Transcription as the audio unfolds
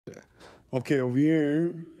Okay, over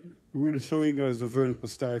here, we're going to show you guys the vertical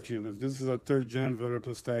stack unit. This is a third gen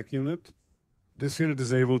vertical stack unit. This unit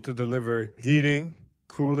is able to deliver heating,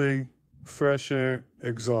 cooling, fresh air,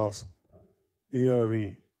 exhaust,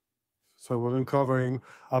 ERV. So we're covering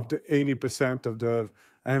up to 80% of the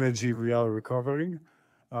energy we are recovering.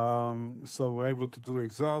 So we're able to do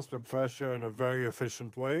exhaust and fresh air in a very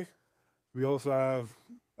efficient way. We also have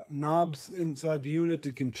knobs inside the unit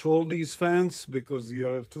to control these fans because you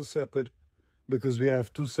have we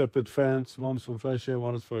have two separate fans, one for fresh air,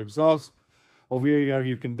 one is for exhaust. Over here you have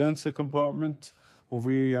your condenser compartment. Over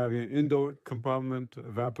here you have your indoor compartment,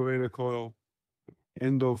 evaporator coil,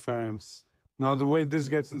 indoor fans. Now the way this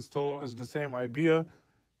gets installed is the same idea.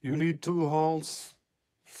 You need two holes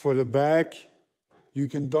for the back. You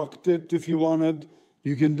can duct it if you wanted.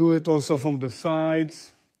 You can do it also from the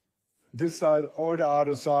sides, this side or the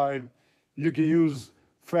other side. You can use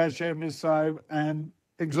fresh air this side and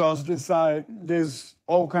exhaust this side. There's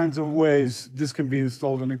all kinds of ways this can be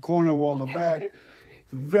installed in the corner wall, the back.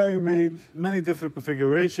 Many different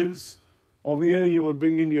configurations. Over here, you will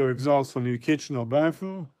bring in your exhaust from your kitchen or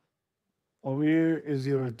bathroom. Over here is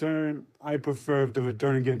your return. I prefer if the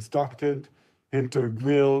return gets ducted into a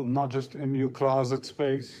grill, not just in your closet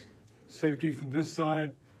space. Safety from this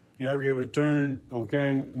side. You have your return,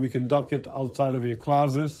 okay? We can duct it outside of your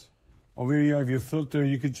closets. Over here you have your filter.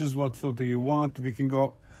 You can choose what filter you want. We can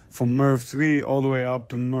go from MERV 3 all the way up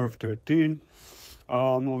to MERV 13.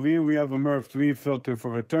 Over here we have a MERV 3 filter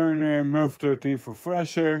for return air, MERV 13 for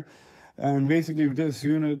fresh air. And basically this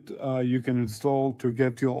unit you can install to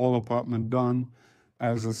get your whole apartment done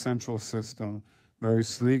as a central system. Very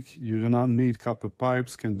sleek. You do not need copper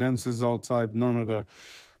pipes, condensers outside, none of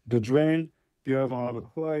the drain. You have a lot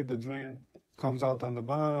of play. The drain comes out on the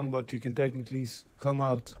bottom, but you can technically come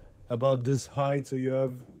out about this height, so you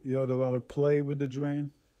have a lot of play with the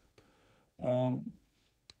drain.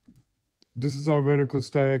 This is our vertical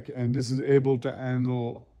stack, and this is able to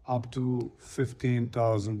handle up to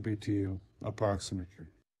 15,000 BTU approximately.